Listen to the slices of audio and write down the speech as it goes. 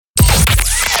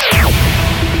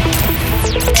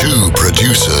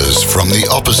producers from the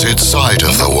opposite side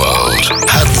of the world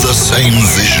had the same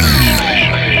vision.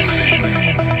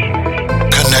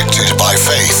 Connected by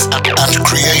faith and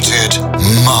created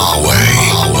Marway.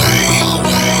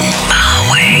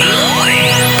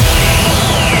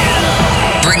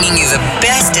 Bringing you the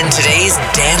best in today's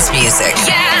dance music.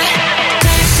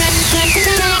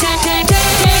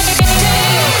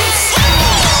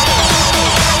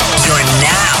 You're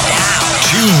now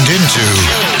tuned into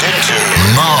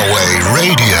Marway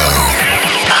Radio.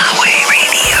 Marway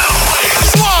Radio.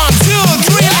 1, 2,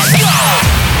 3, let's go!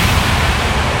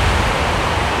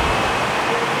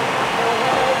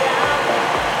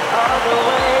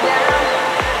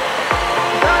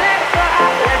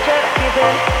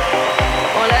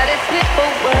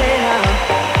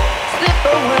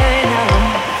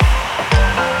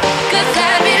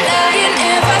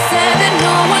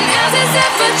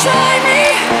 Try me,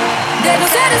 that will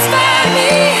satisfy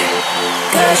me.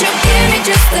 Cause you give me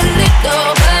just a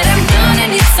little, but I'm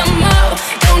gonna need some more.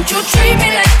 Don't you treat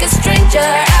me like a stranger,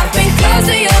 I've been close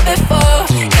to you before.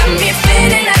 Got me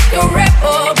feeling like a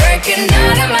rebel, breaking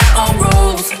out of my own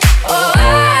rules. Oh,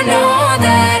 I know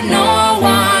that no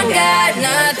one got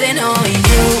nothing on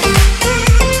you.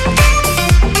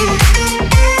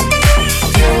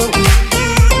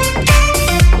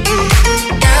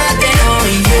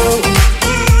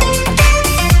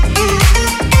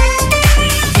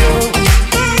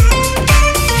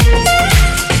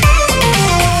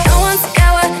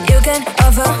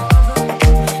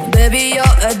 Baby,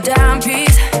 you're a dime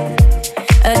piece,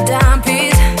 a dime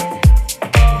piece.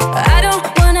 I don't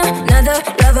want another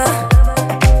lover.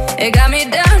 It got me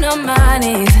down on my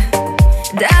knees,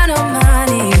 down on my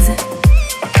knees.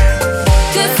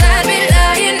 Cause I'd be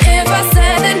lying if I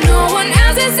said that no one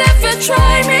else has ever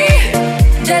tried me.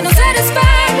 That don't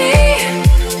satisfy me.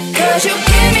 Cause you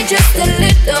give me just a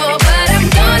little, but I'm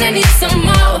gonna need some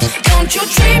more. Don't you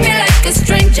treat me like a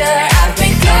stranger, I've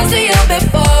been close to you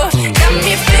before. Got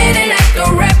me feeling like a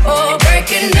rebel,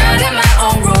 breaking out of my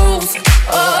own rules.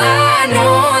 Oh, I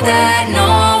know that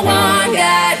no one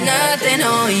got nothing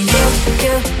on you.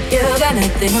 You got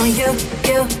nothing on you.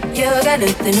 You got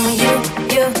nothing on you.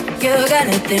 You got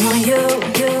nothing on you.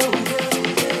 You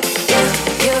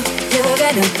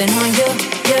got nothing on you.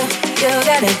 You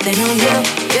got nothing on you.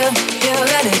 You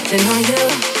got nothing on you.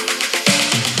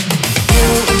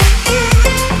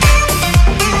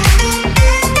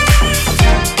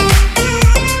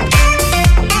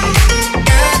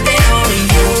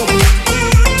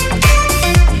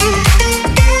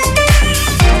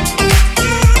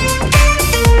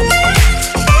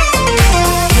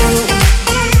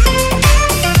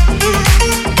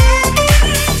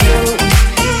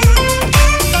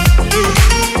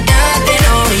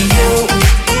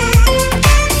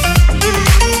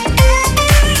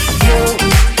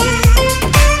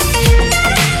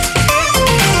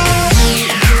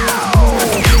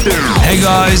 Hey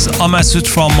guys, I'm Asud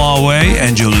from Marway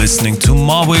and you're listening to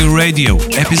Marway Radio,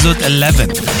 episode 11.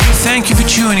 Thank you for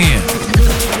tuning in.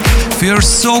 We are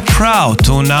so proud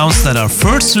to announce that our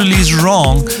first release,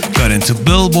 Wrong, got into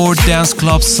Billboard Dance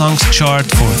Club Songs chart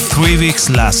for 3 weeks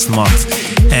last month.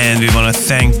 And we want to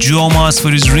thank Joe Mas for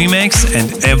his remix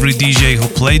and every DJ who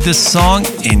played this song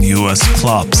in US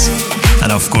clubs.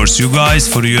 And of course you guys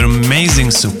for your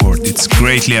amazing support, it's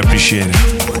greatly appreciated.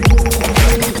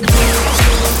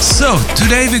 So,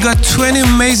 today we got 20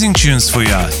 amazing tunes for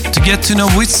ya. To get to know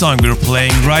which song we're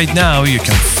playing right now, you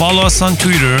can follow us on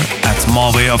Twitter at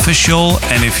Marway Official,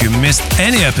 and if you missed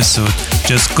any episode,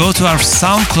 just go to our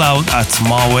SoundCloud at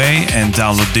Marway and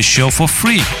download the show for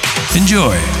free.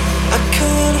 Enjoy! I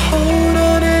can't hold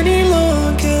on any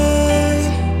longer.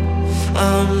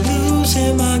 I'm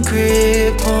losing my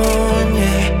grip on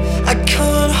you. I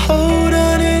can't hold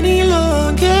on any longer.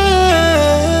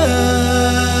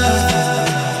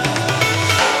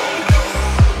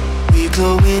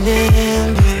 Glowing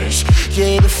embers,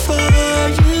 yeah, the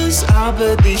fire's out,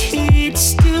 but the heat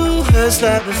still hurts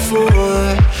like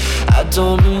before. I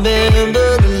don't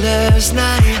remember the last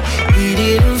night we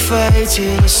didn't fight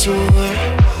till the sword.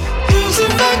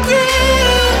 Losing my grip,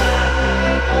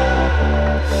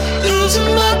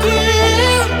 losing my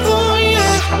grip, oh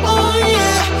yeah,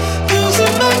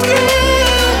 losing my grip,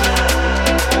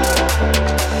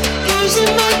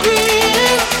 losing my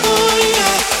grip, oh yeah.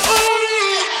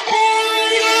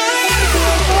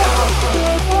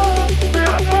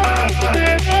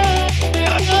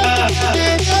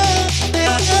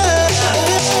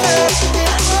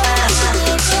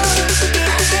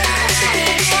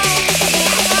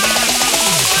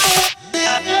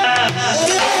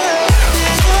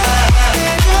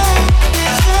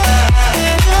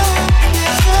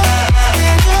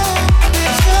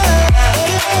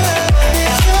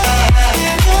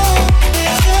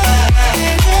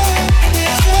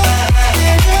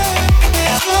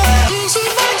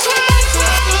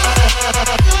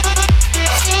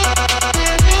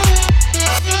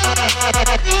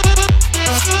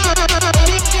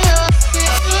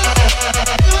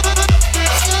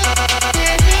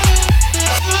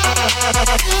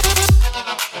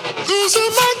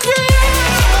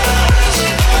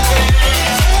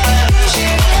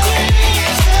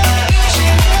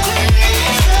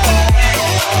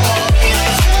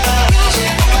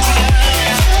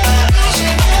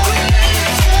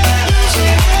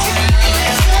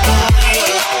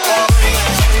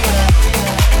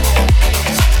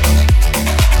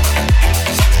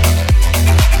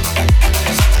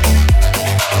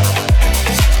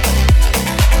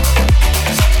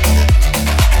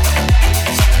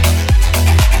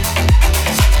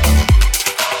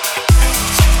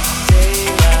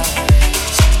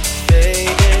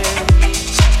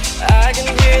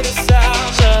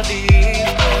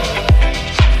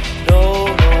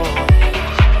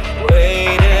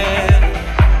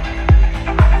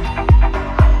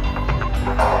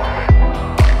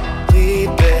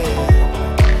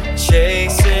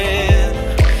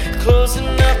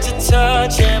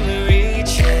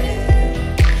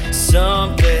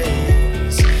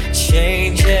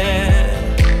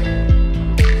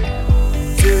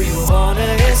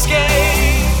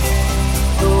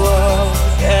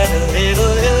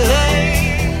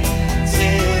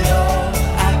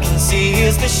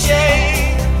 the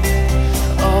shame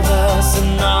of us,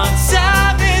 and our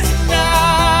time is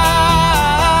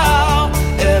now.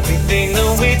 Everything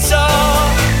that we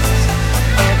talk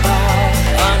about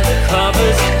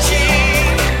undercovers and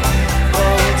cheat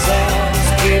hotels,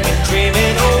 we've been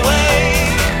dreaming away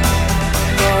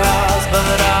for hours,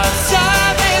 but our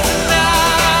time is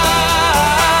now.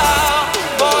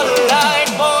 More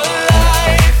life, more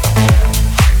life.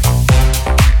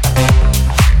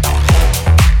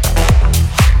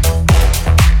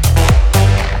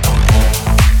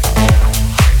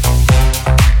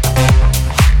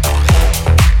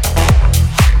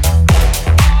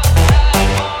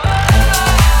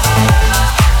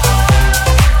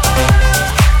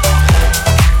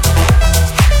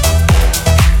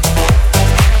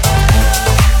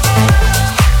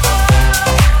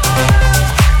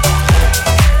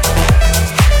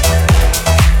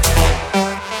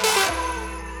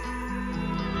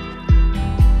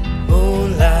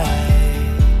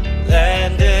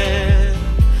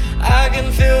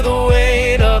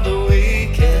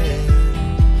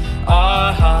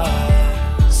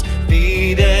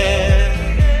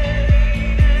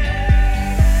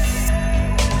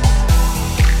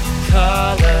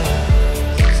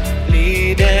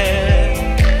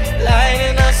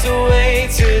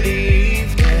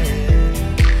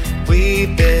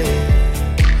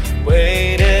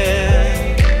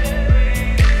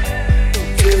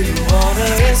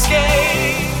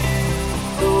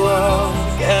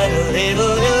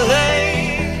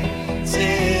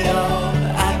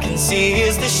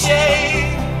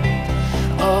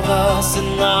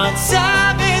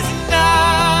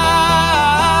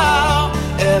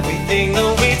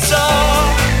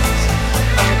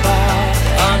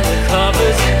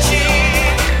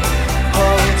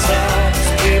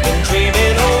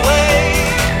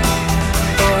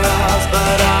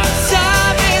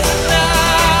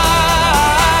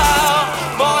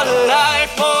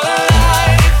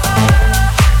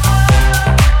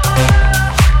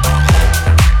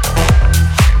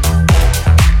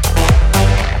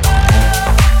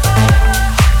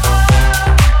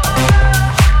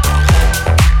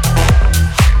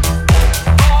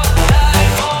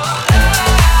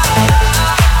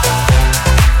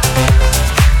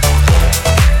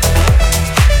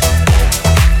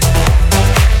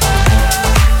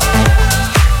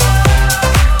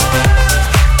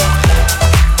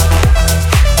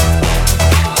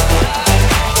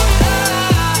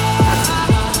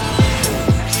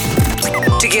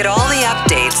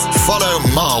 Follow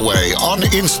Marway on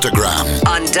Instagram.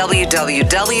 On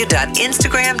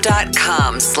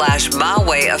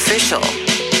www.instagram.com/MaWayOfficial.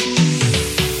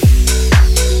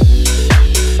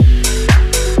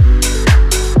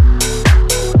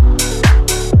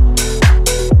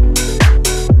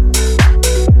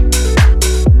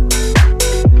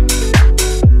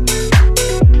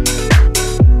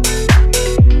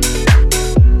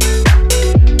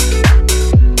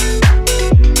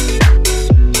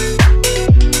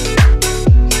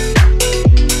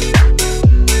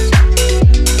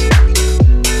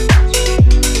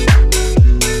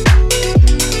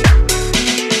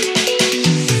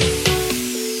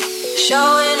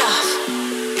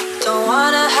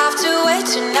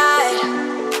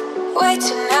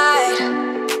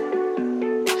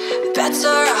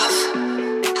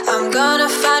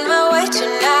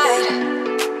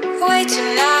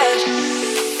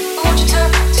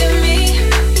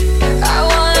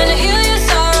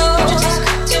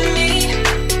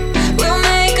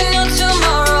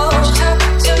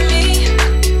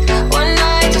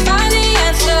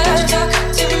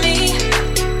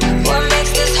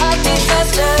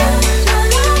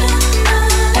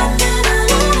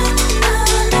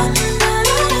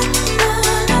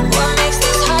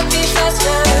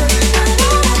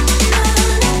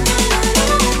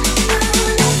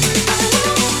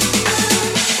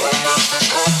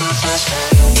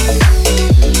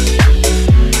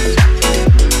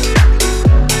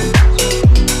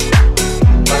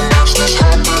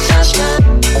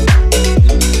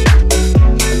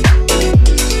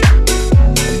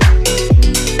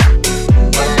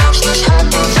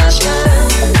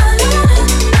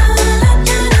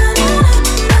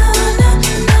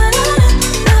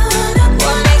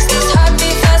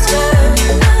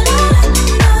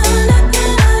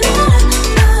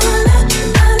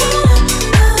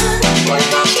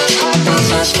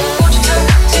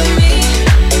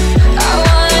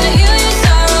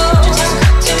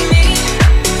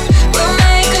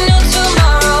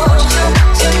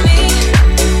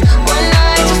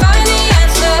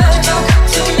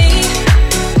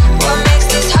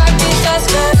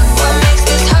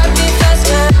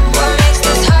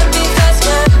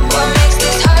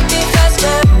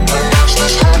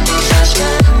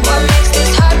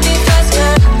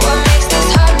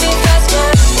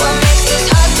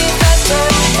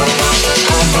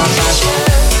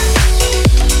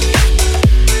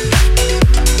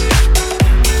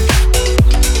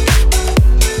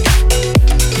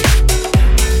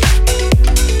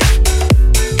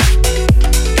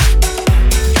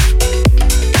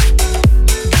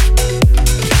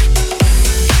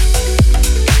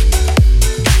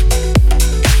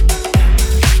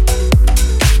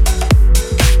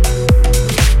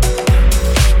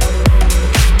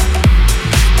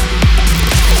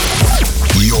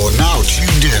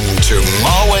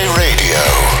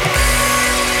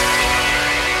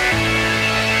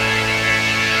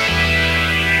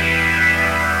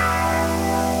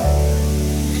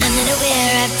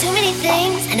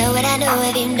 I know what I know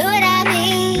if you know what I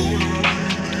mean.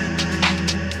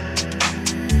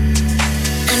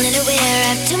 I'm not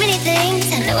aware of too many things.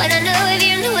 I know what I know if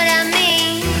you know what I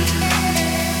mean.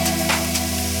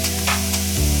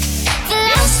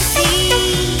 Philosophy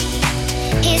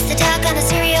is the talk on the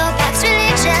cereal box.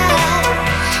 Religion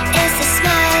is the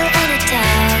smile on a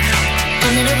dog.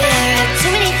 I'm not aware of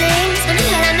too many things. I know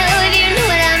what I know if you know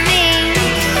what I mean.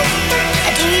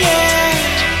 Do you?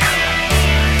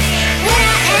 What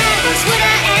I am is what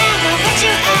I am, or what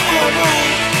you are.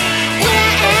 What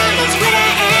I am is what I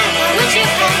am, or what you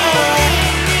are.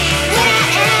 What I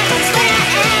am is what I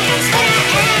am, is what I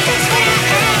am, is what I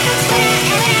am, is what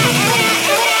I am,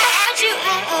 what you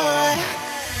are.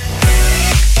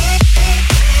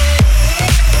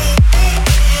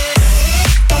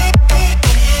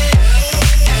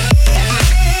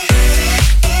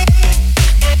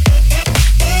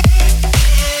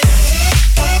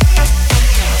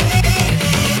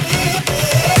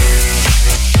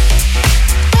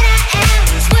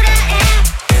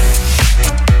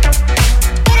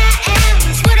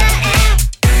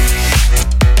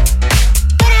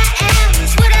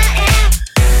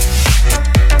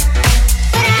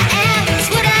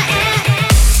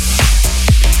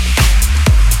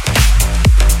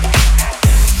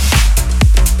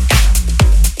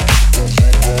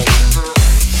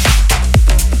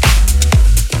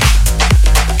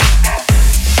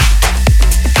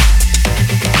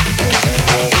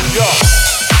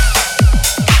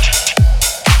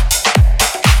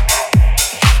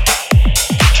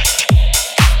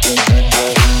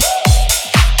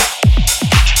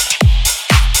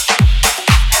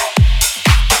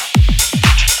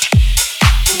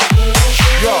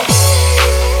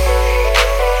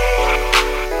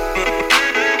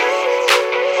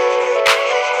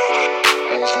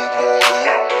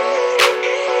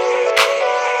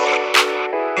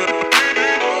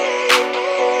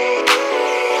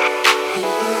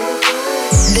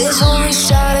 There's only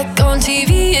static on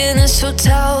TV in this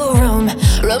hotel room.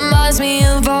 Reminds me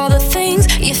of all the things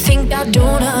you think I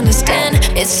don't understand.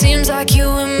 It seems like you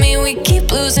and me, we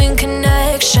keep losing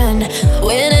connection.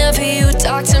 Whenever you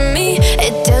talk to me,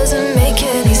 it doesn't make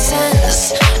any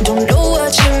sense. Don't know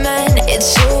what you meant,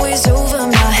 it's always over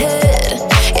my head.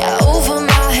 Yeah, over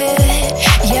my head.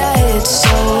 Yeah, it's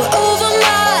so over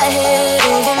my head,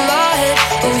 over my head,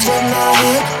 over my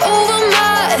head, over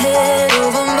my head,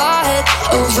 over my head,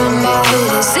 over my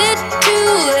head. Is it too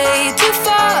late, too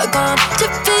far gone to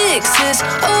fix this?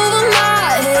 Over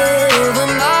my head, over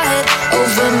my head,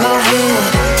 over my head,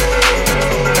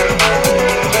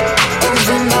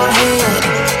 over my head,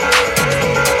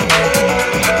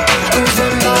 over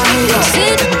my head. Is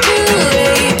it too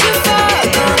late, too far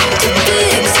gone to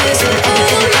fix this?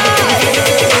 Over my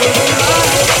head,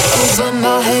 over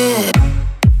my head.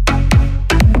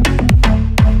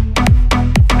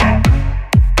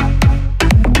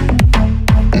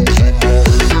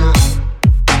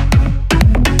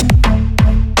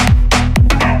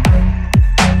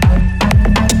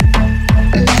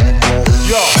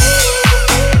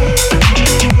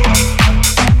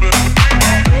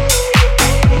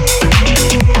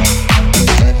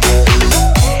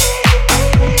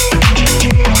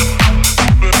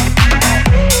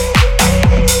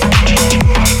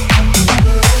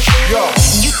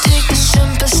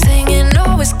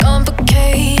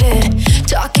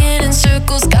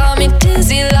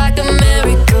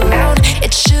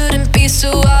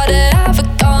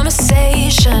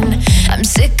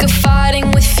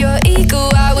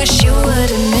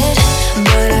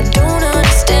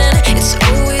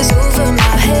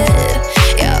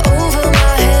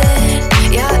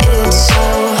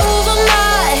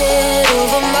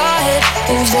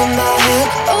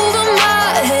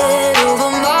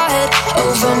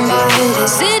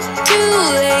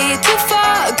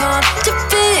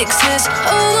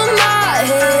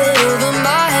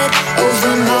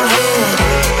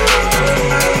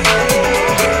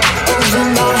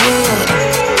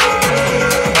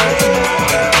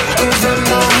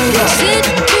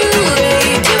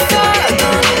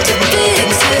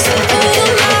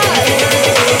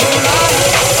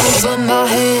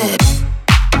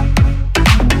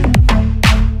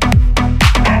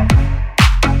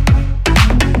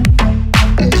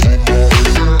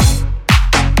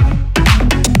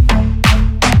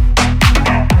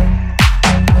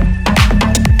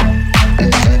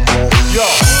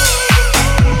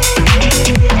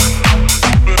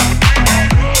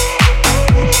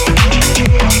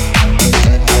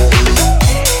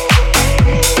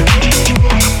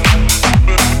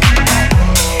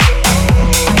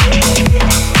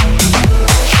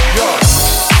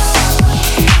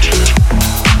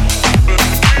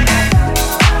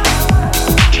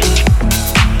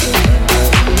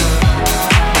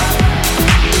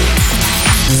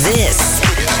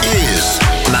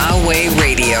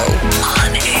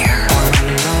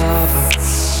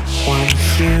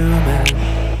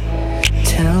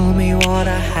 what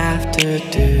I have to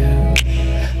do.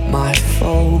 My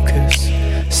focus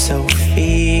so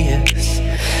fierce,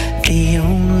 the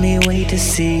only way to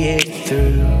see it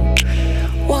through.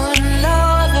 One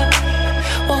lover,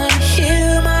 one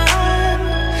human,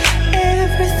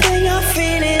 everything I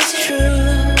feel is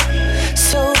true.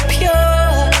 So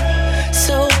pure,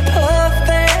 so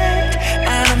perfect,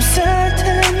 and I'm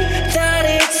certain that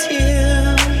it's you.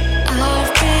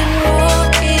 I've been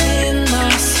walking in my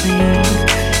sleep,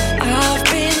 I've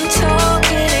been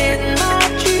talking in my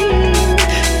dream,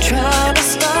 trying to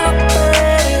stop but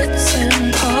it's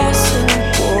impossible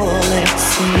it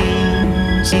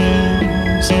seems.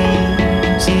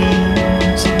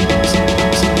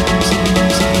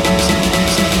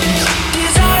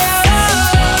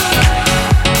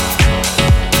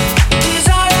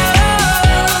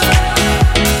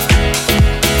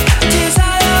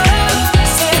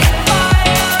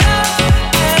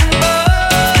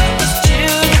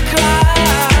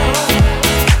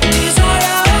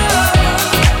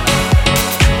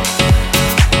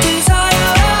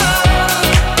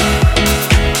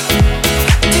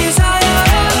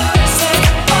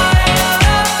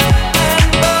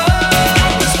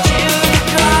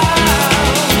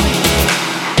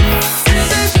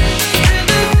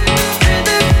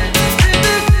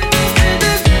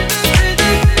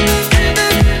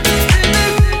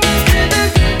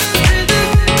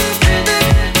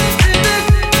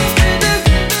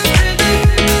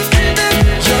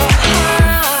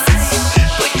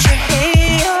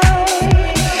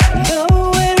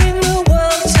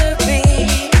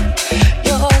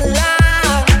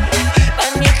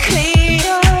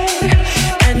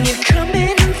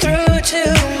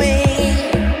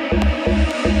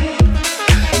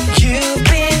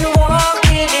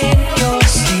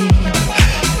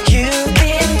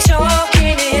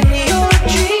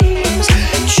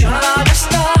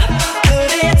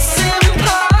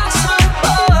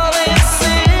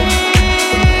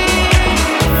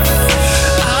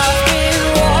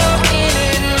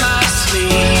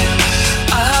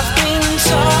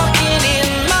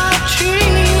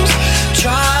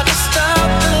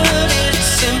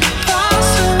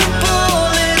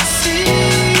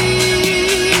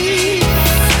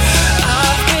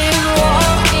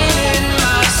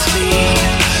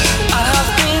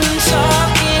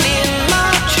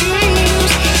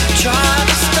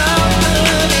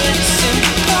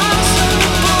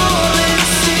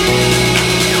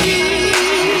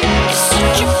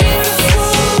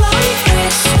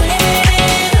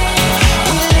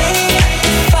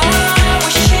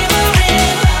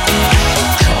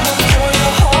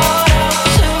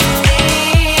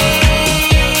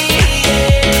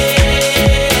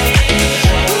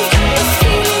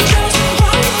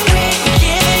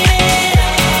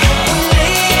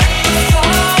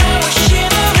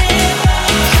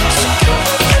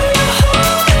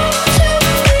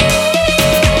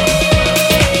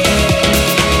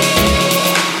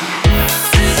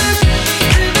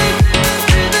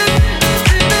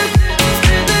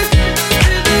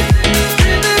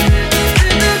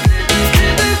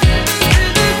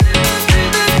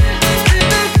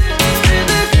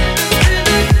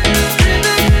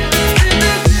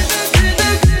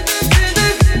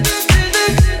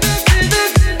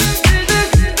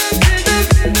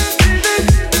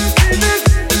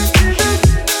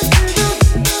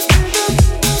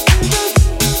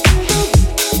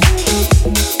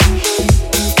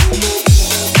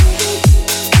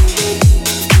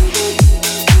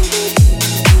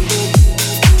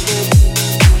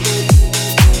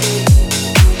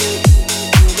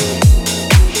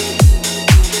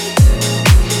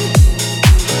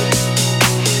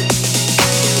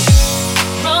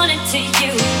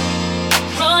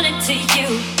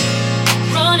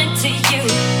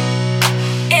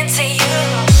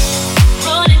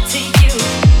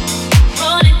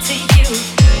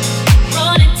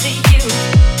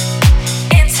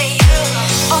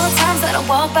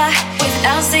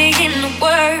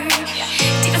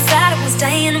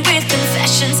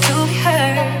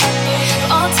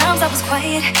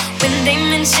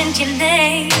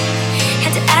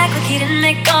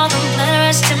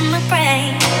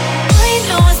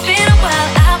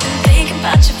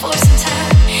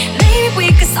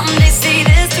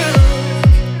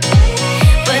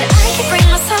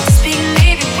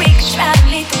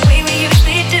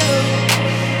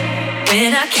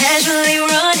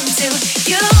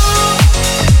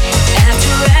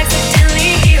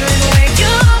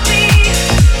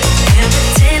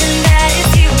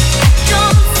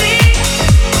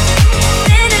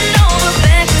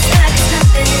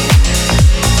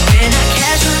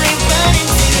 Casually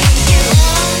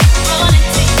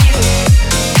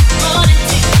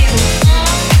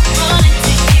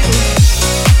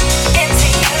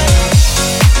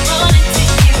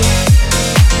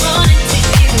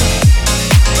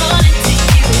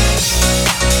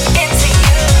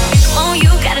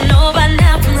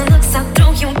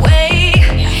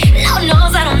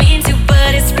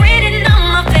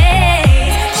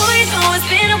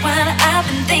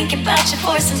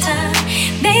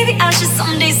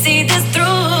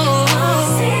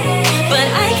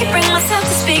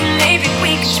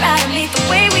could try to meet the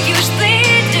way we usually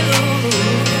do.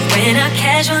 When I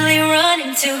casually run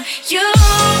into you,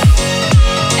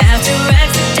 after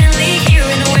accidentally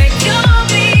hearing where you'll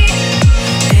be,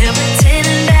 they're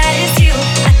pretending that it's you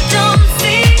I don't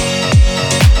see,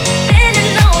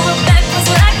 bending over backwards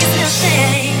like it's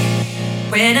nothing.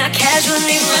 When I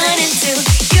casually run into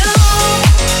you,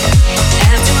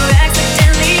 after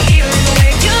accidentally hearing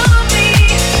where you'll be,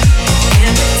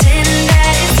 they're pretending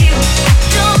that it's you I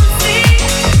don't see,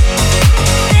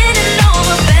 bending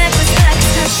over backwards like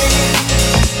it's nothing.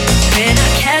 When I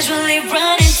casually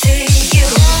run into you,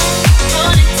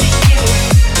 run into you,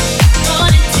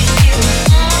 run into you,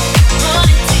 run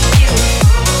into you,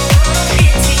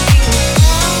 into you,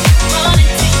 run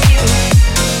into you,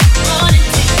 run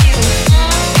into you,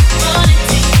 run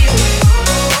into you,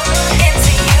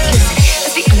 into you.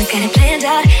 Let's be honest, got it planned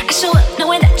out. I show up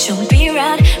knowing that you'll be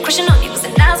around. Crushing on you was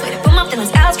a nice way to put my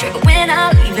feelings out straight. But when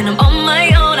I leave and I'm on my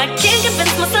own, I can't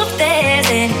convince myself there's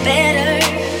any better.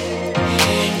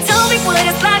 Tell me what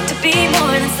it's like to be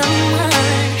more than someone.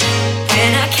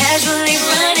 When I casually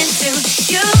run into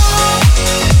you,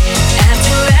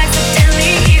 after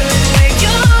accidentally hearing where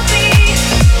you'll be,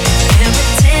 and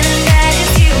pretending that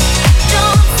it's you I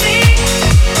don't see,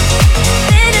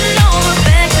 bending over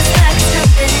backwards like it's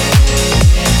nothing,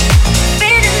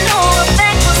 bending over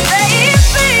backwards, baby.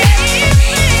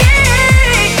 Yeah,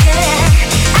 yeah.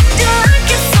 I do like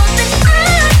it's something I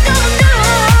don't do.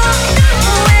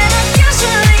 When I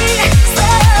casually, so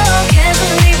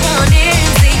casually run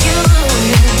into you.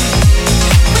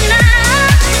 When I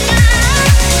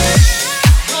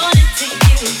run into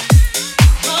you,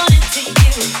 run into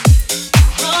you,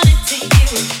 run into you,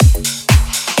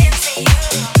 into you,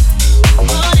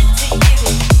 run into you,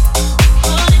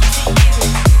 run into you,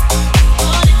 run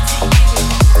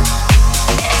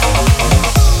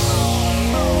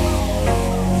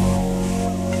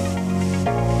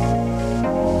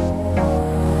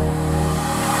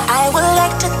I would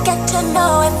like to get to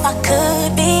know if I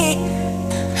could be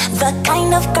the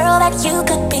kind of girl that you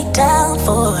could be down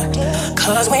for.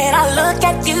 Cause when I look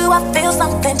at you, I feel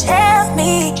something tell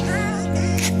me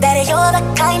that you're the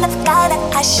kind of guy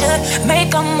that I should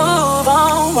make a move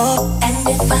on. And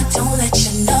if I don't let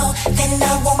you know, then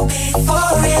I won't be for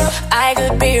real. I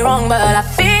could be wrong, but I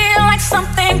feel like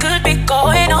something could be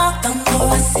going on. The more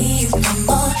I see you, the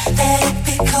more that it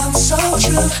becomes so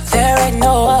true. There ain't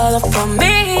no other for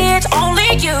me, it's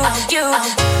only you, you.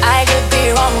 I could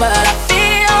be wrong, but I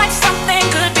feel like something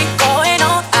could be going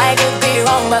on. I could be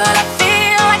wrong, but I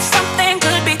feel like something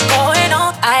could be going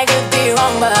on. I could be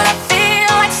wrong, but I feel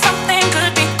like something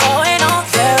could be going on.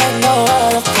 There ain't no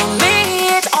other for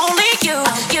me, it's only you,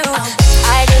 you.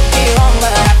 I could be wrong,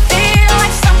 but I feel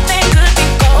like something could be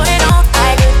going on.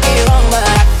 I could be wrong, but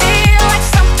I feel like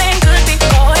something could be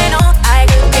going on. I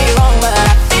could be wrong, but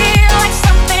I feel like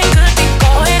something could be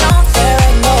going on. There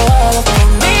ain't no other for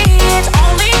me, it's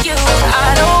only you.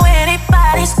 I know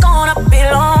anybody's gonna be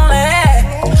lonely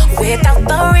without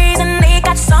the reason they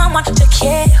got someone to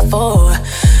care for.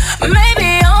 Maybe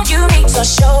all you need's a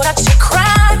shoulder to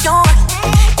cry on.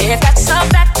 If that's a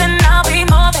fact, then I'll be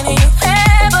more than you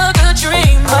ever could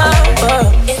dream of.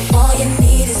 If all you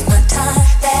need is my time,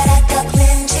 that I got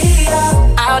plenty of,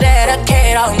 I'll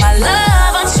dedicate all my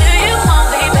love unto you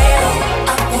only, baby.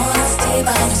 I wanna stay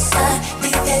by your side,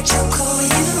 leave that you cool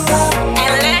you up,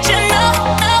 and let you know,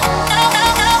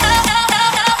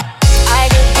 I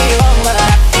could be wrong, but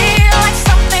I feel like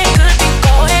something could be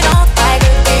going on. I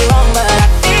could be wrong, but I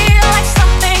feel like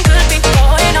something could be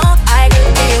going on. I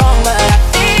could be wrong, but I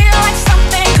feel like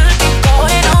something could be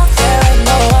going on. There ain't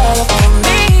no other for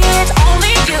me, it's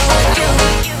only you, you.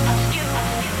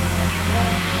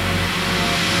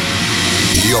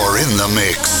 You're in the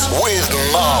mix with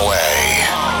Mawe.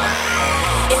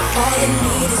 If all you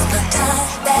need is my time,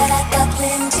 that I got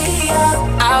plenty of,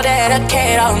 I'll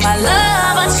dedicate all my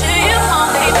love unto you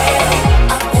only, baby.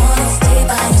 I wanna stay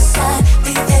by your side,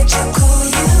 leave that you cool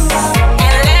you up,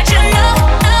 and let you know,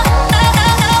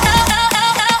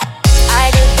 I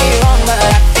could be wrong, but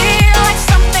I feel like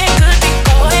something could be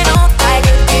going on. I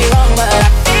could be wrong, but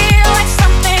I feel like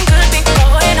something could be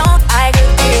going on. I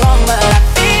could be wrong, but I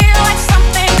feel like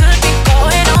something could be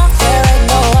going on. There ain't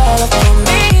no other for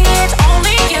me, it's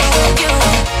only you, you.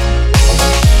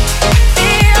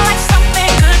 Feel like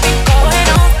something could be going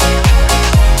on.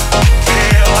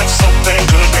 Feel like something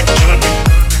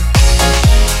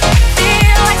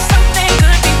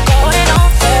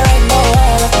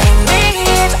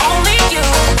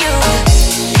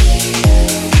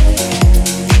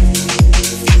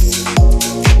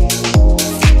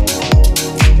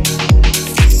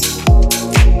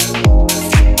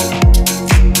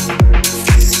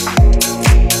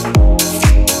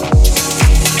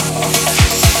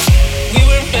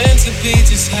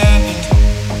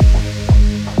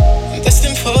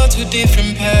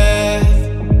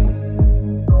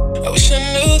wish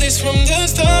I knew this from the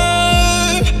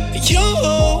start. You're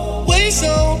always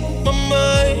on my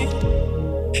mind.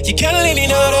 You kinda leave me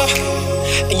know,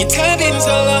 and you're tired being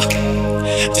solo.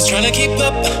 Just trying to keep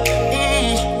up.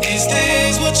 Is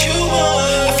this what you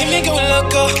want? I feel me going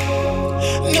loco,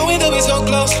 knowing that we're so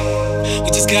close. We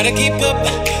just gotta keep up.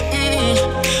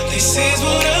 This is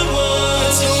what I want.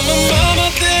 I told my mama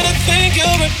that I think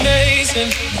you're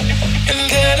amazing, and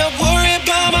then I worry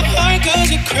about my heart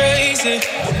 'cause you're crazy.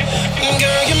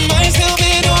 Girl, you might still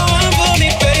be the one for me,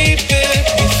 baby.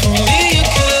 If only you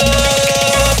could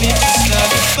love me just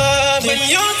like a father. When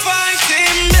you're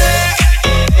fighting me,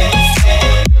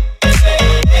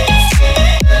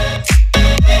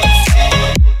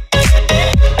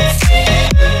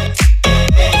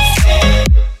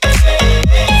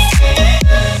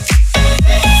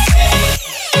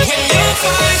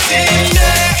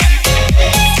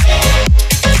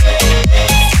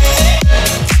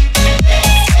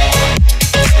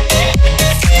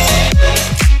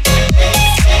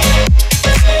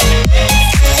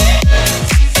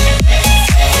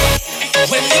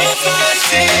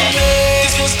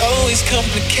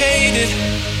 complicated,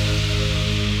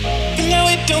 but now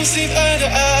we don't see eye to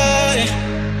eye.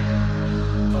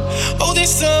 Oh, this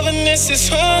stubbornness is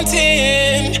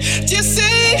haunting. Just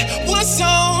say what's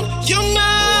on your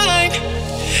mind.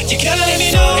 You gotta let me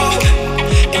know,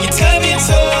 and you're tired being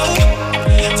so low.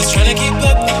 Just trying to keep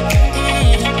up.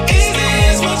 Is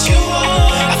this what you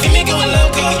want? I feel me going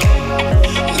loco,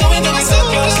 knowing that we're so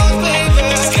close, baby.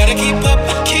 Just gotta keep up,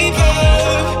 keep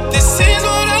up. This is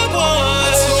what I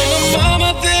want. Told my mama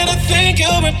that I think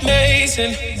you're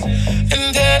amazing, and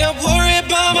that I worry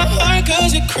about my heart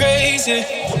 'cause you're crazy.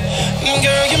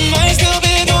 Girl, you might still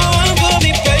be the one for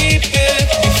me, baby.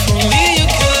 If only you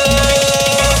could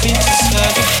love me just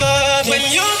like a father. When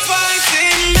you're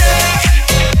fighting me,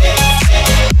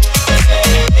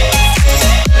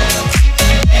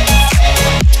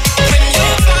 when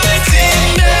you're fighting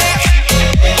me,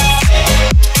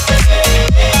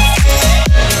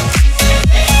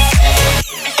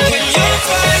 when you're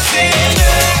fighting me,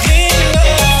 love me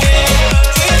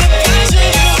with the passion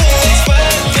you always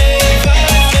find me,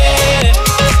 find me.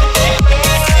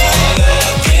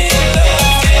 Love me,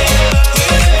 love me.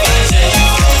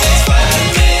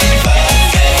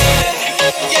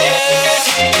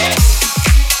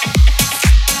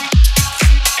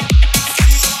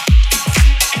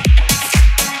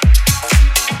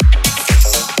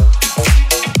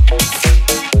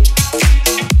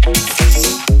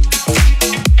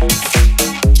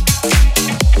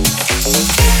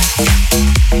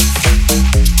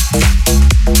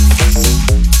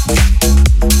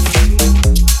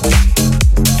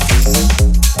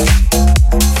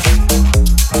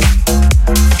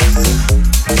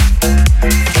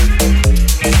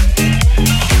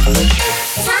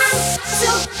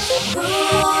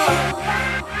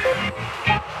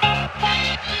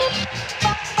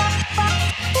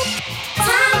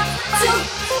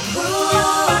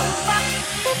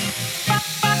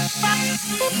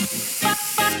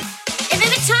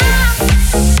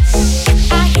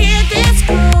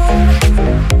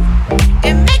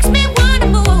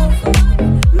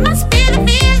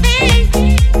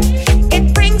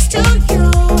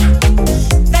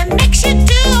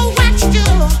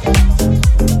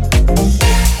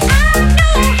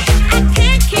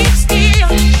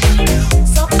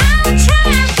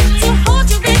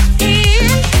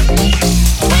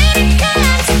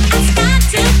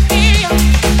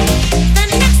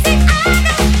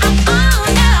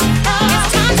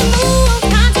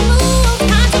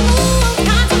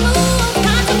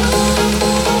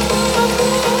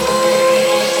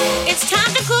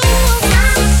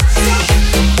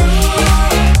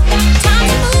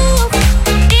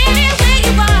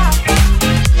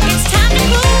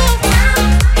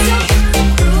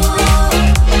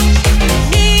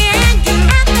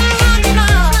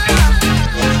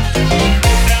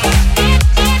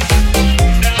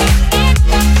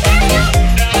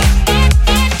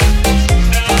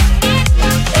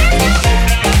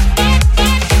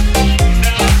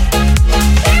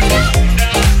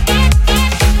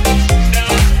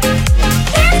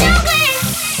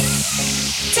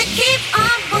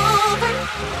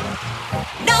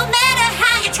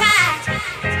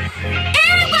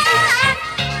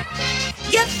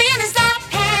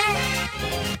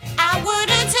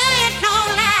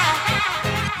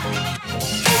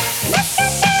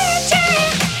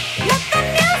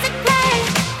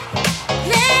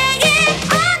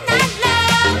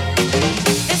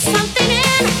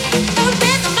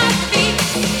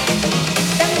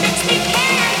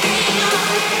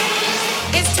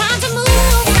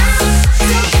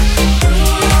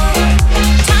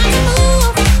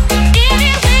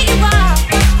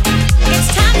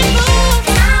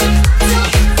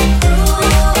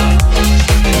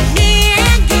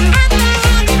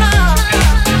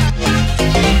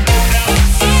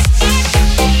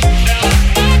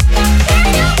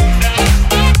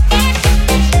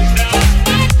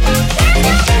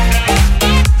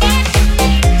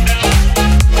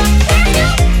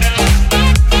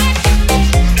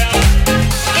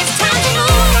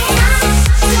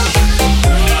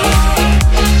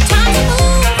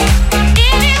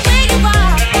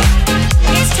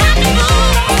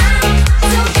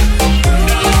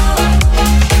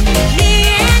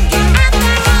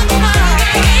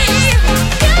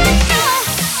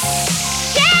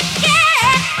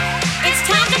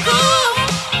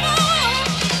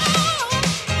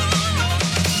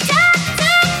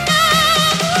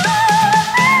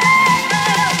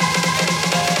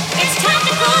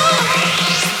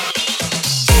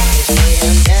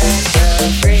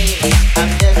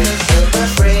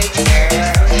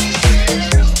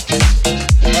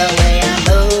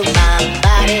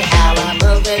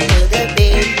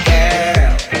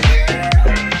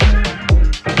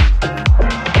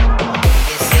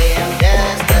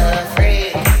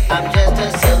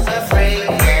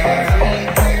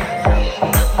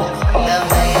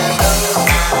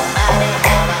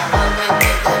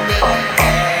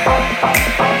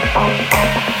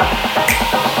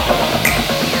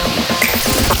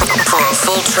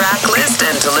 full track list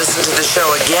and to listen to the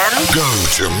show again, Go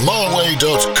to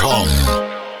marway.com.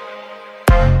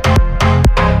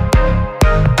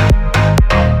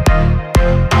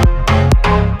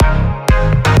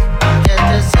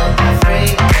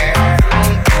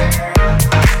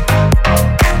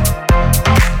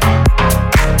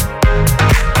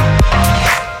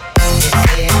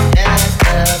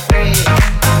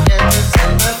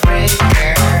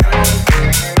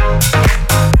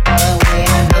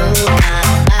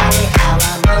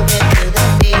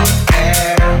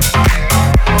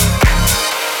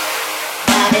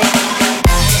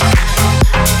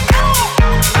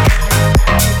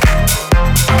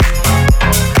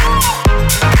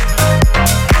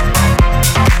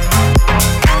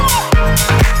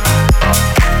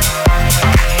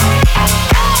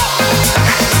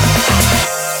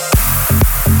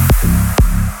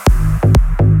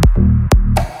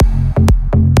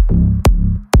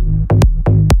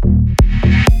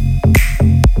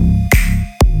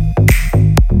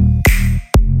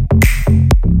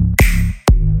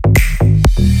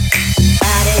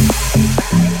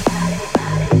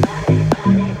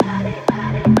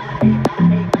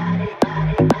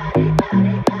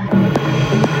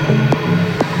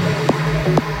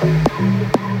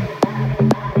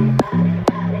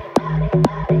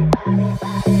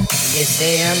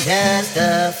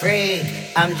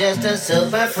 I'm just a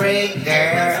super freak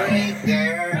girl.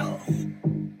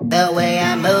 The way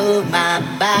I move my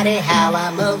body, how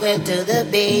I move it to the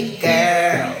beat,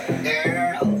 girl.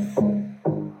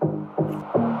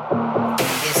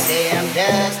 You say I'm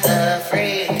just a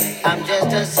freak. I'm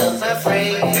just a super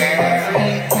freak girl.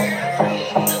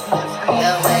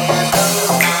 The way I move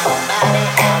my body,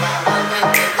 how I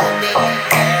move it to the beat,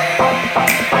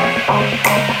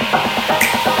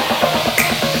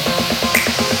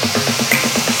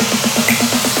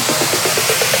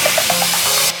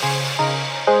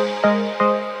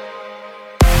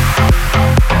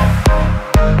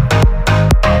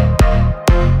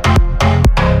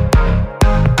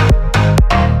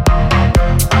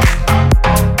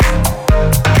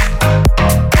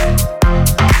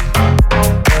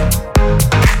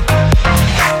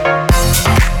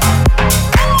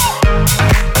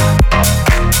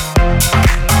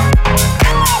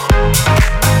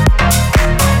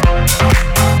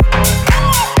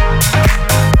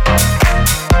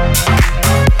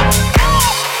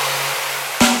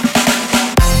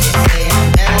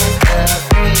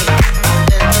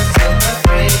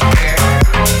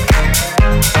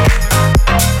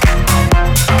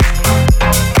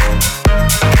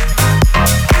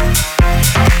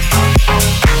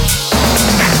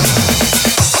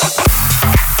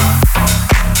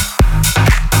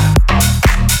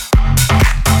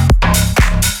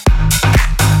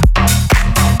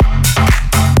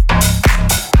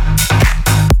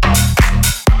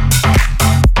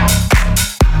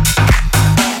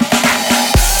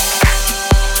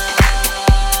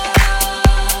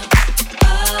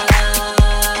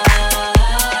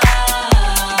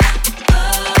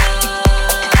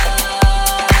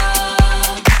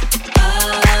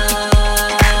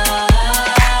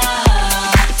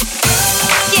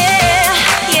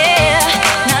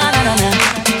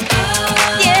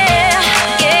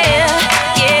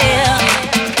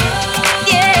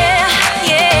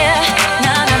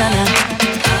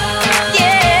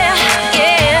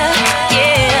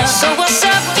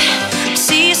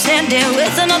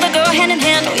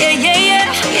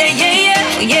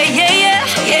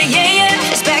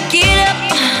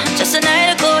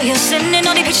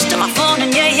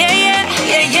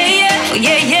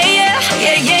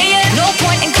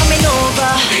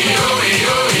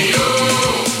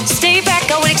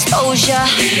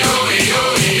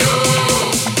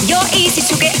 you're easy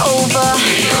to get over,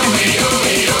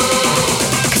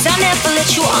 'cause I'll never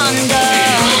let you under.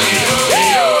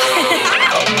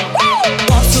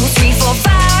 1, 2, 3, 4,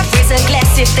 5, raise a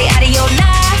glass if they out of your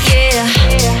life, yeah.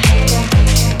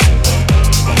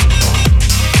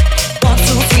 1,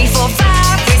 2, 3, 4,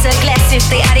 5, raise a glass if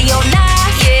they out of your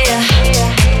life, yeah.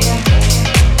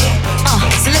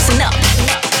 So listen up.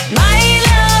 My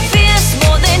love is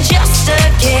more than just a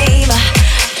game.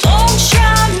 Don't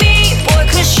try me, boy,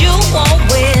 'cause you won't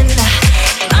win.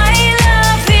 My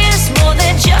love is more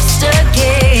than just a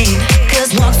game.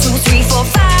 'Cause 1, 2, 3, 4,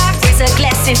 5, raise a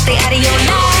glass if they out of your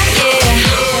life, yeah.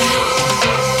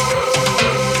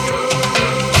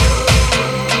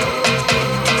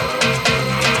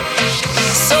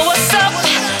 So what's up?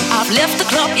 I've left the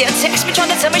club, yeah. Text me trying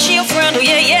to tell me she your friend. Oh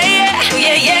yeah, yeah, yeah. Oh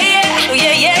yeah, yeah, yeah. Oh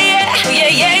yeah, yeah, yeah. Oh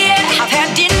yeah, yeah, yeah. I've had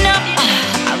dinner.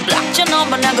 I've blocked your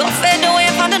number. Now go fade away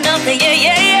and find another. Yeah,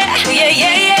 yeah, yeah. Oh yeah,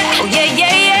 yeah, yeah. Oh yeah,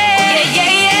 yeah, yeah. Oh yeah,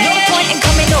 yeah, yeah. No point in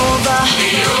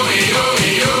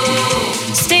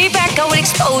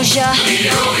exposure.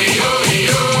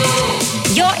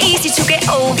 You're easy to get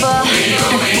over.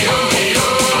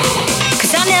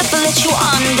 Cause I'll never let you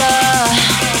under.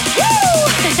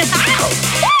 Woo!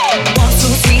 1,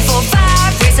 2, 3, 4,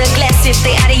 5. Raise a glass if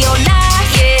they out of your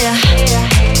life, yeah.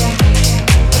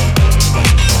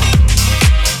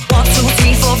 1, 2,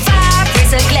 3, 4, 5.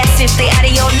 Raise a glass if they out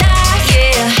of your life,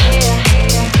 yeah.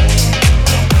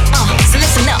 So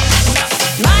listen up.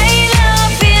 My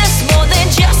love is more than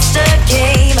just a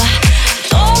game.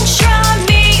 Don't try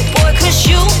me, boy, cause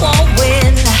you won't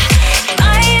win.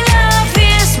 My love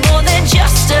is more than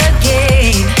just a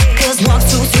game. Cause 1,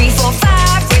 2, 3, 4,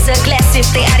 5. Raise a glass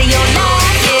if they out of your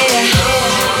life, yeah.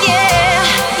 Yeah,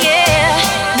 yeah.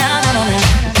 No, no, no, no.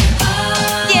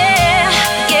 Yeah,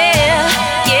 yeah,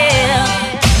 yeah.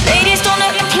 Ladies, don't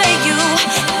let them play you.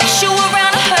 Push you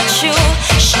around to hurt you.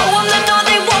 Show them the door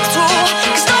they walk through.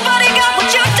 Cause nobody got what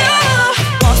you do.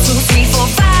 1, 2, 3, 4,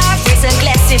 5. Raise a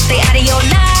glass if they out of your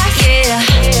life, yeah.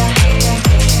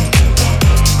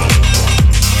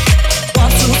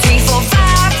 1, 2, 3, 4,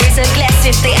 5. Raise a glass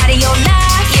if they out of your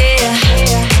life, yeah.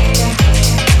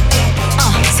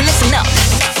 So listen up.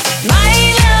 My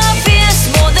love is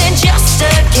more than just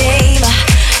a game.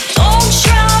 Don't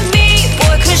try me,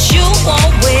 boy, cause you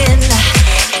won't win.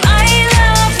 My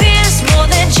love is more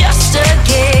than just a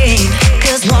game.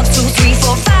 Cause 1, 2, 3,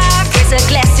 4, 5. Raise a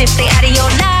glass if they out of your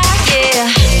life, yeah.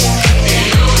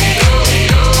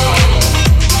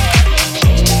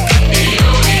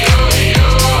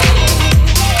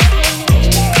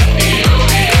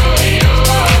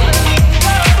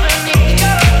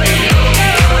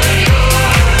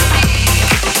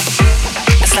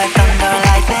 It's like thunder and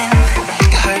lightning.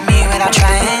 You heard me without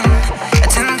trying. A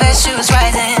tempestuous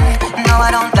rising. No, I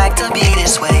don't like to be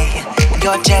this way.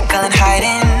 You're Jekyll and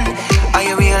hiding. Are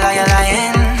you real? Are you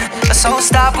lying? So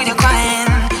stop with your crying.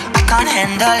 I can't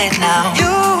handle it now.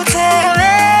 You tell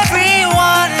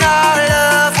everyone our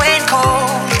love went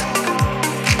cold.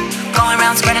 Going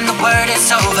around spreading the word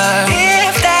it's over.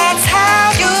 If that's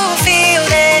how you feel,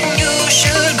 then you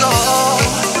should go.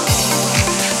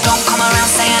 Don't come around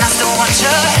saying I still want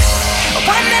you.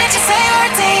 1 minute you say you're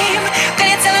a team, then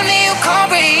you're telling me you can't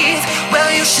breathe. Well,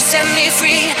 you should set me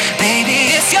free,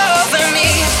 baby, if you're over me.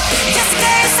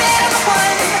 Yesterday you said I'm the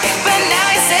one, but now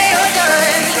you say you're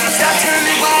done. Stop telling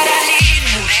me what I need,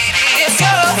 baby, if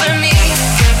you're over me.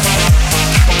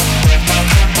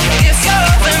 If you're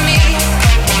over me.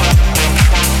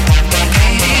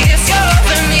 Baby, if you're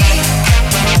over me.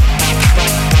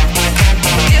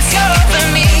 If you're over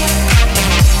me.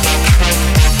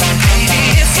 Baby,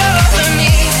 if you're over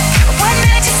me. 1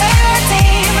 minute you say you're a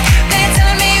team, then you're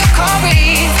telling me you can't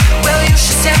breathe. Well, you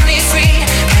should set me free,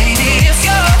 baby, if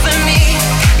you're over me.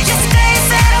 Yesterday you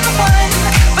said I'm the one,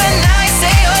 but now you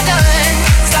say you're done.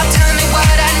 Stop telling me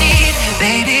what I need,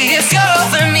 baby, if you're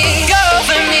over me. You're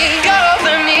over me, you're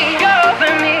over me, you're over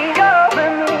me, you're over me, you're over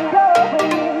me.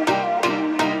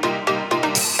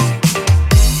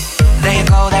 There you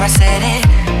go, there I said it.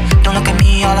 Don't look at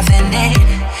me all offended.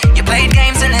 You played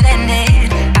games and it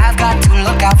ended. I've got to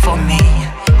look out for me.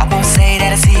 I won't say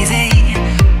that it's easy.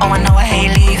 Oh, I know I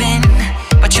hate leaving,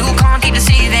 but you can't keep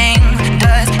deceiving.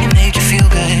 Does it make you feel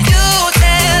good? You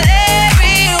tell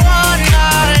everyone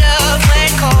our love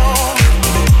went cold.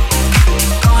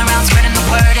 Going around spreading the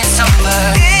word it's over.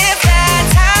 If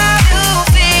that's how you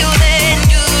feel, then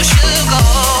you should go.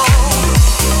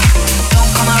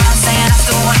 Don't come around saying I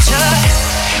still want you.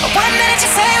 1 minute you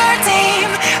say you're a team,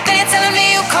 then you're telling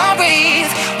me you can't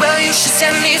breathe. Well, you should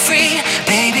set me free,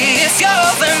 baby, if you're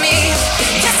over me.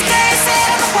 Yesterday you said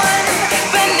I'm the one,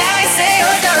 but now you say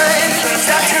you're done.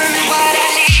 Stop telling me what I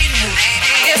need,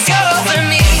 baby, if you're over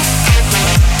me.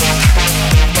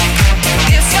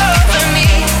 If you're over me.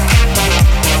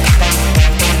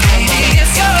 Baby,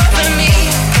 if you're over me.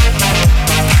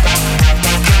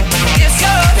 If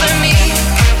you're over me.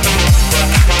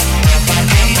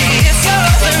 Baby, if you're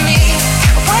over me.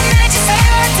 1 minute you say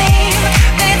you're a team,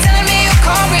 then you're telling me you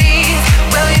can't breathe.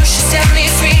 Well, you should set me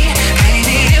free,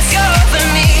 baby, if you're over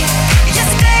me.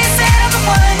 Yesterday you said I'm the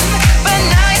one, but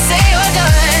now you say you're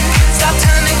done. Stop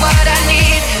telling me what I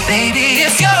need, baby,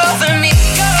 if you're over me.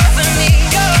 You're over me,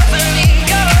 you're over me,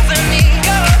 you're over me, you're over me,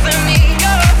 you're over me,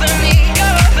 you're over me,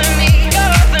 you're over me,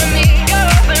 you're over me, you're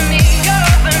over me,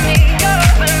 you're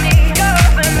over me, you're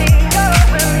over me, you're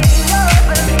over me, you're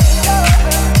over me, you're over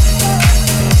me.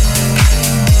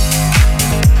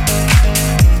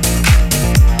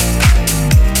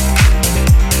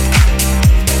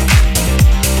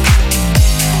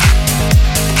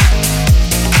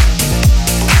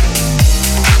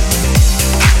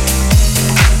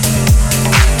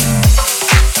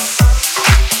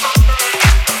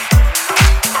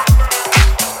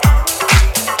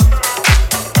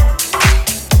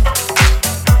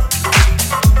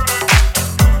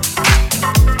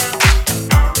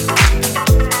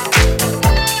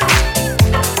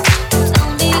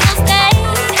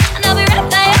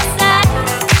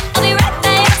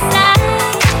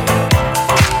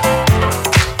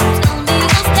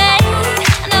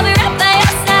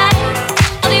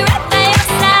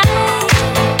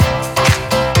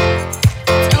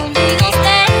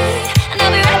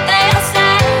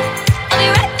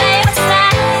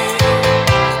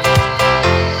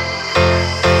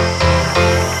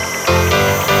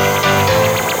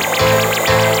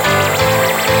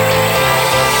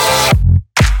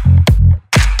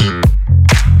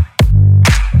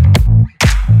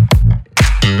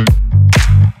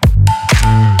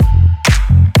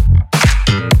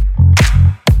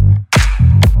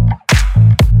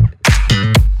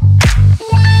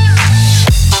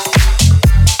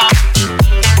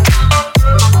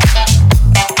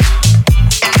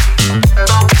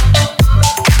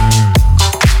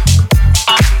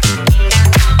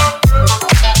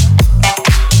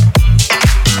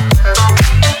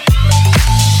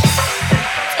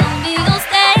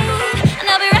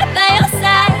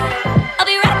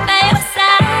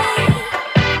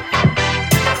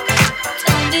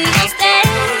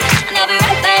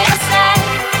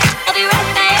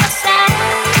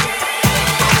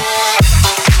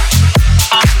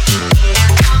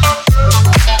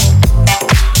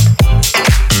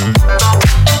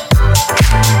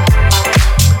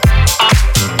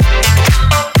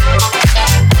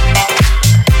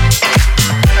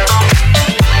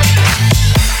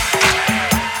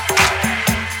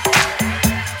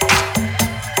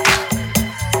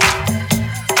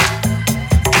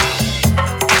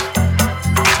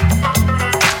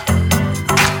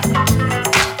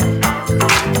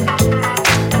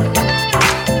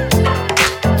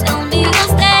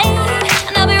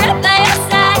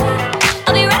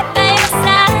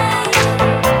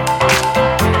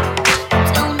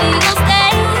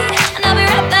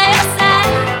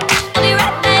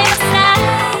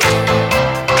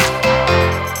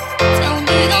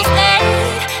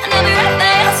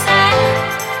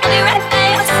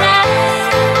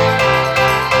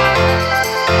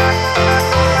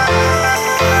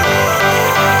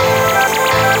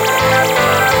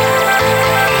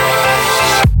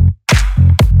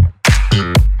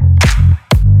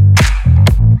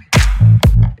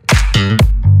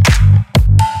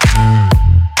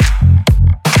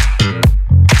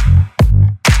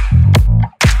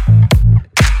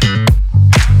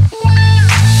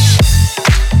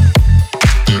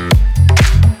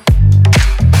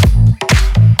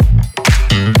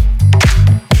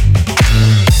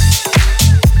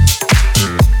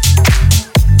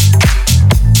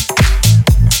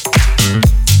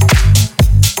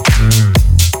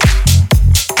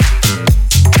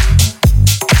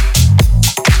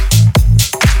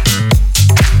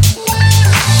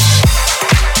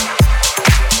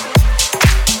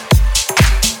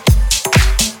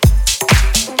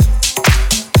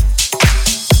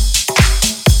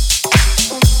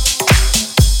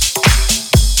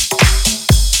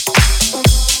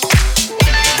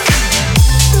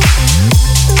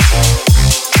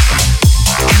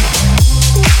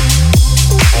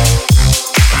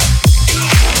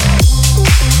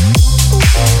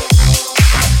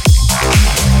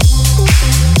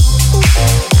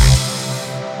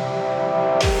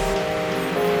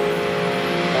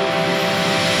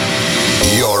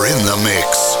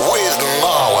 mix with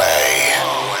Marway.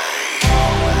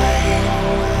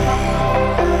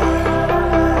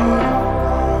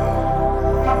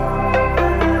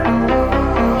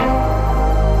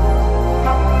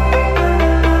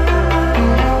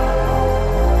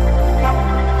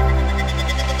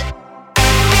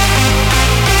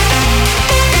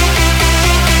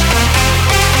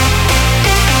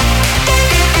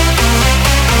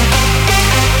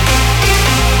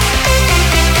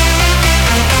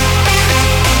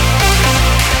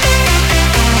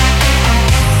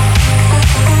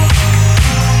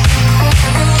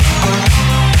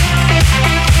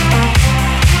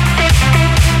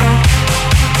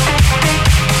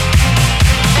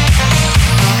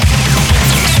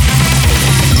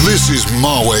 This is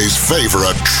Marway's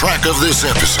favorite track of this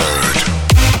episode.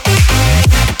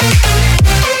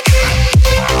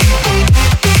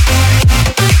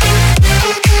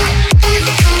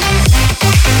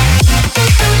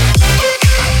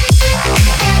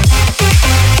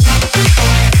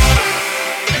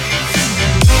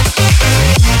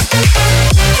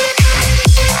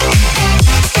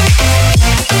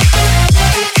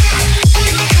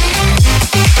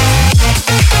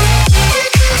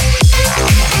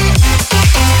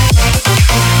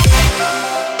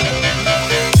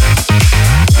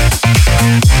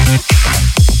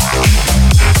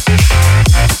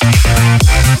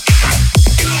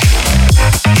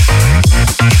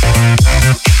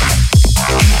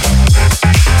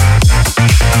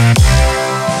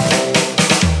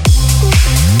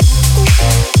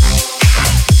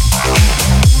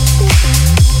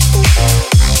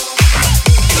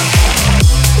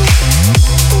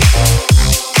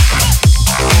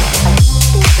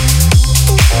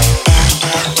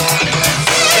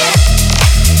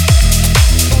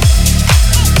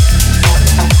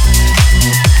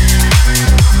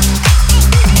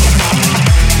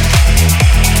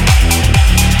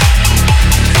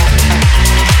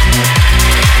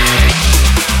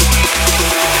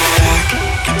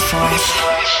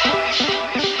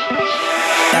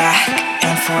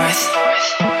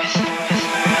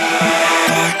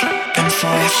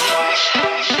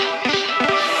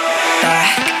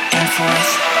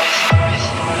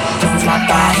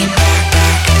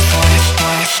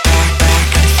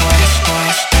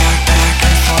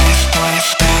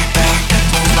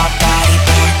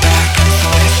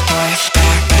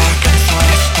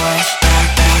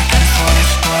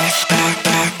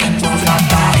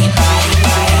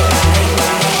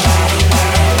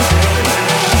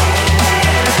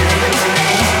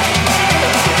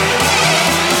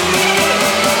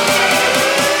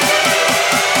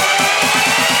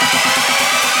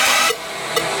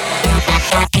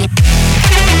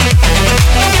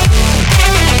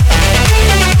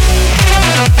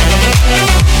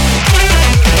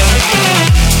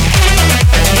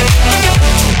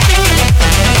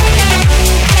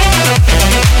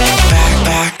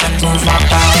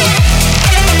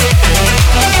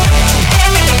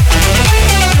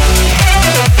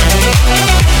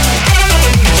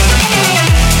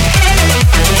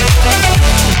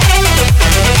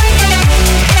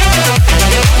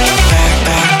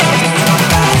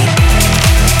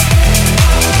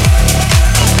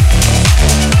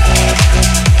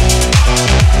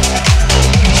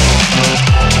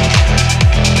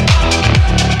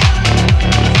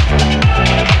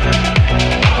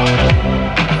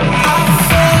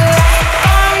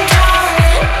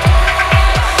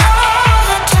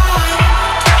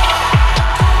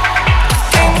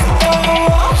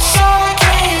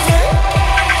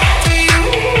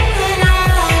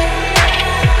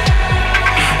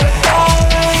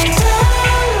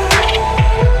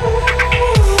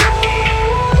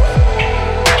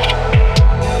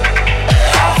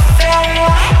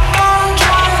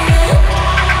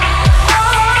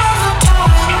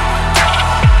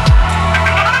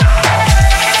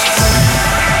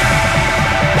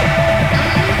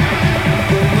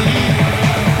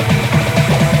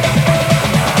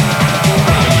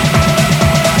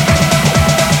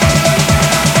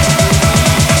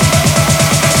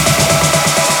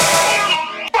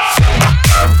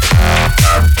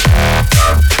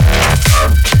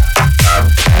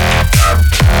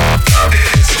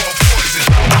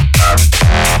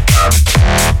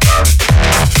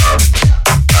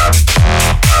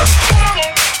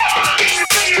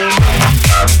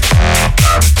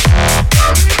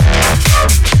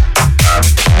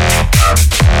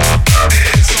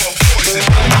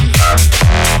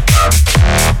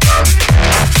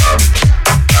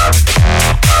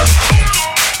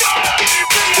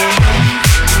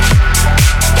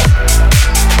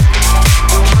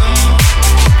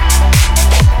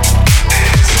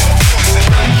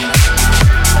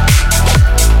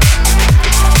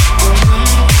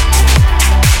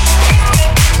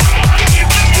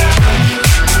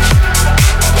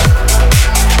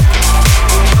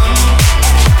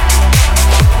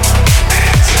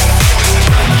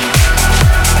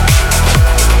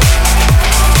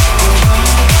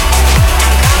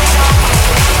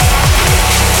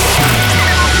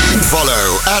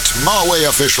 MaWay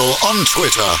Official on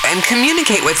Twitter. And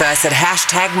communicate with us at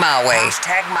 #MaWay.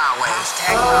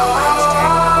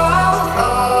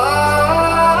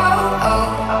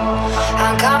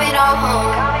 I'm coming home.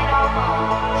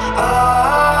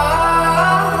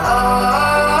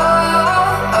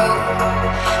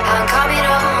 I'm coming home. I'm coming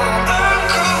home.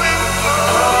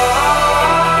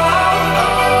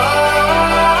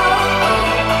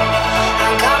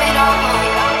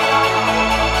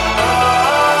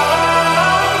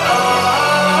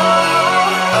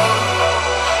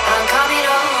 I'm coming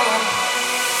home.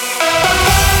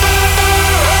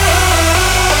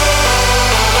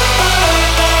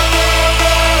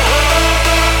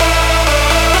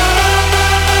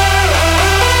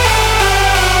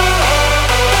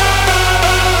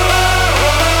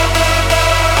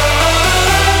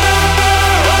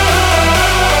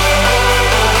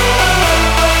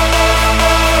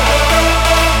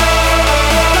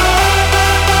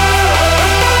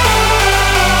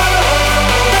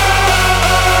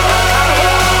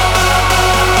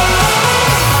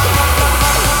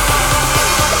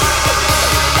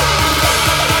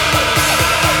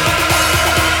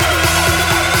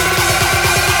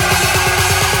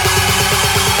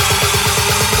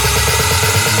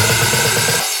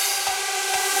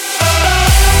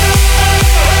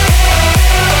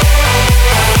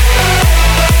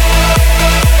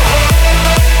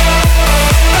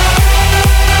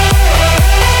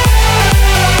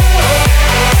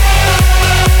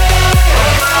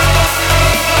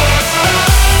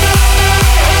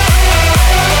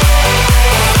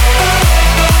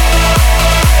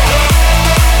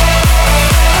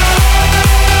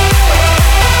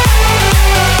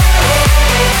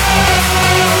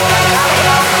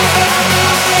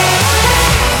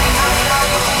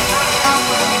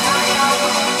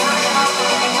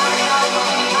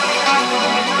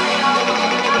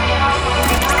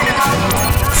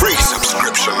 Free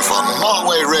subscription for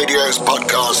MaWay Radio's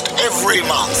podcast every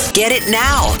month. Get it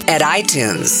now at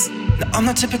iTunes. Now, I'm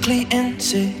not typically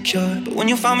insecure, but when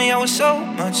you found me, I was so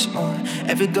much more.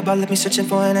 Every goodbye left me searching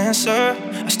for an answer.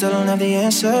 I still don't have the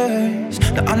answers.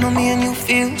 Now, I know me and you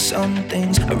feel some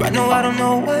things, but right now I don't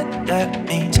know what that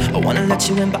means. I wanna let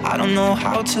you in, but I don't know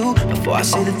how to. Before I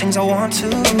say the things I want to,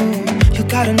 you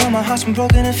gotta know my heart's been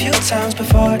broken a few times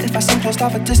before. If I seem closed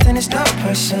off a distance, it's not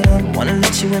personal. I wanna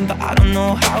let you in, but I don't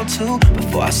know how to.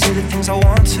 Before I say the things I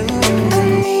want to, I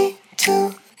need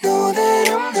to know that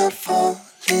I'm not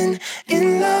falling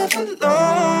in love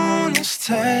alone this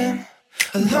time.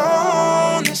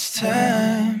 Alone this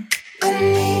time. I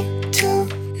need to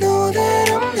know that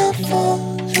I'm not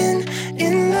falling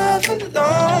in love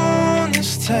alone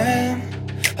this time.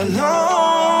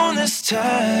 Alone this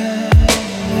time.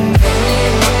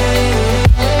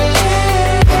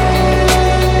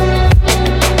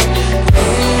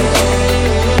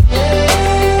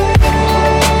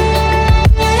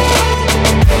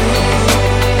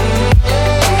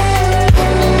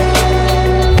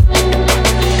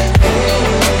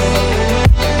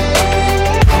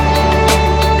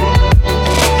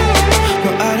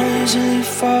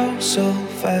 So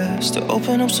fast to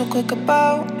open up so quick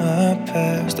about my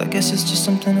past. I guess it's just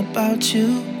something about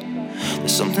you.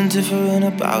 There's something different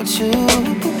about you.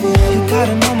 You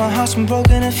gotta know my heart's been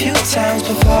broken a few times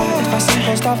before. If I seem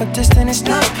closed off a distance, it's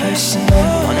not personal.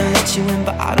 I wanna let you in,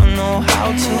 but I don't know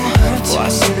how to. Before I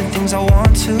say the things I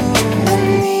want to, I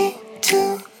need to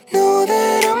know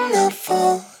that I'm not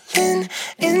falling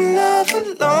in love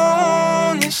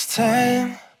alone this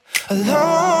time.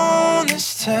 Alone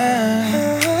this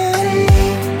time. I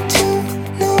need to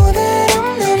know that I'm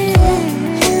not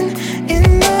falling in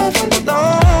love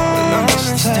alone this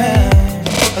time.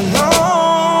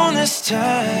 Alone this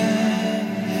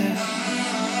time.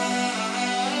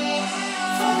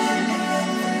 Falling in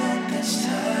love alone this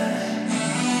time.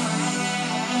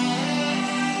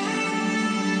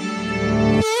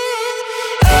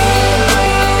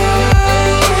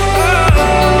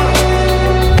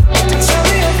 Tell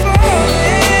me I'm falling.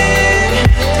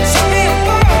 Tell me I'm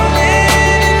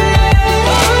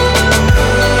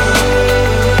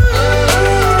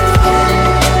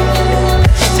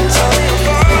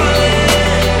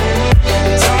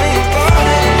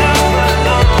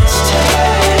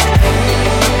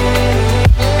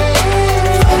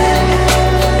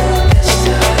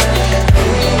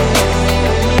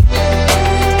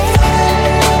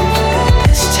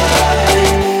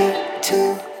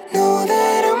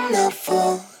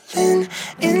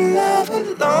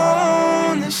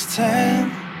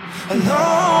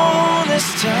alone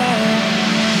this time.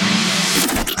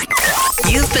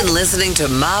 You've been listening to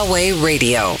MaWay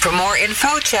Radio. For more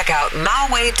info, check out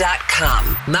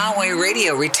MaWay.com. MaWay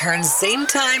Radio returns same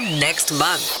time next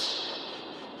month.